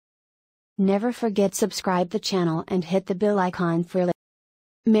Never forget subscribe the channel and hit the bell icon for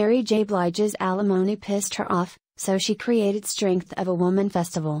Mary J. Blige's alimony pissed her off, so she created Strength of a Woman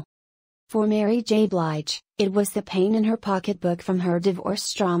Festival. For Mary J. Blige, it was the pain in her pocketbook from her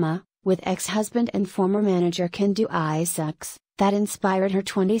divorce drama, with ex-husband and former manager Kendu Isaacs, that inspired her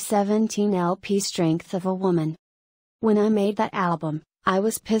 2017 LP Strength of a Woman. When I made that album, I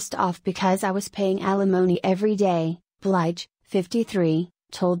was pissed off because I was paying alimony every day, Blige, 53,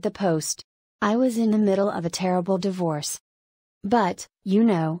 told the Post. I was in the middle of a terrible divorce. But, you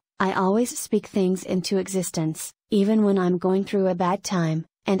know, I always speak things into existence, even when I'm going through a bad time,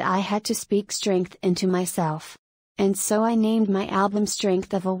 and I had to speak strength into myself. And so I named my album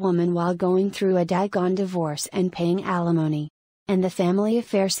Strength of a Woman while going through a daggone divorce and paying alimony. And the Family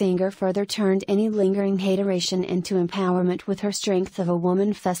Affair singer further turned any lingering hateration into empowerment with her Strength of a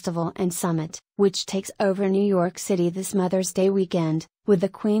Woman Festival and Summit, which takes over New York City this Mother's Day weekend, with the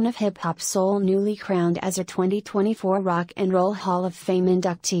Queen of Hip Hop Soul newly crowned as her 2024 Rock and Roll Hall of Fame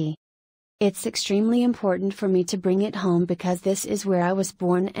inductee. It's extremely important for me to bring it home because this is where I was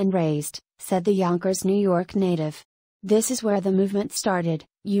born and raised, said the Yonkers, New York native. This is where the movement started,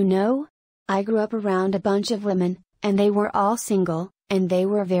 you know? I grew up around a bunch of women, and they were all single, and they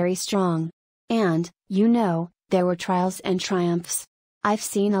were very strong. And, you know, there were trials and triumphs. I've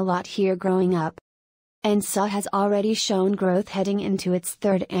seen a lot here growing up. And SA has already shown growth heading into its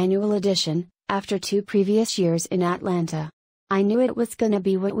third annual edition, after 2 previous years in Atlanta. I knew it was gonna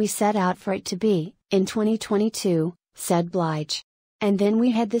be what we set out for it to be, in 2022, said Blige. And then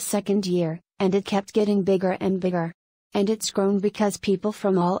we had the second year, and it kept getting bigger and bigger. And it's grown because people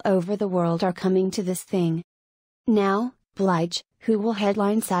from all over the world are coming to this thing. Now, Blige, who will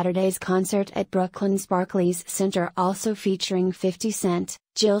headline Saturday's concert at Brooklyn's Barclays Center also featuring 50 Cent,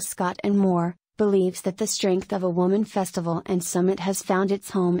 Jill Scott and more, believes that the Strength of a Woman Festival and Summit has found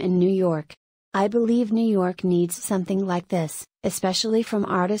its home in New York. I believe New York needs something like this, especially from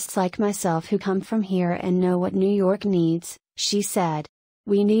artists like myself who come from here and know what New York needs, she said.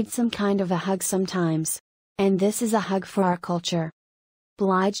 We need some kind of a hug sometimes. And this is a hug for our culture.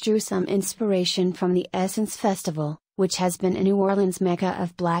 Blige drew some inspiration from the Essence Festival, which has been a New Orleans mecca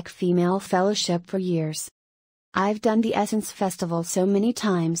of Black female fellowship for years. I've done the Essence Festival so many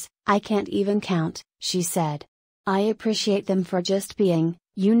times, I can't even count, she said. I appreciate them for just being,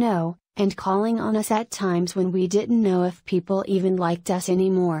 you know, and calling on us at times when we didn't know if people even liked us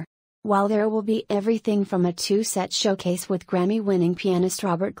anymore. While there will be everything from a 2-set showcase with Grammy-winning pianist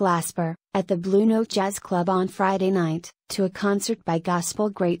Robert Glasper, at the Blue Note Jazz Club on Friday night, to a concert by gospel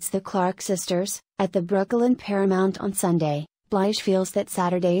greats the Clark Sisters, at the Brooklyn Paramount on Sunday, Blige feels that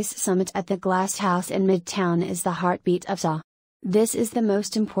Saturday's summit at the Glass House in Midtown is the heartbeat of SA. This is the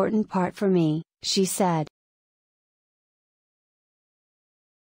most important part for me, she said.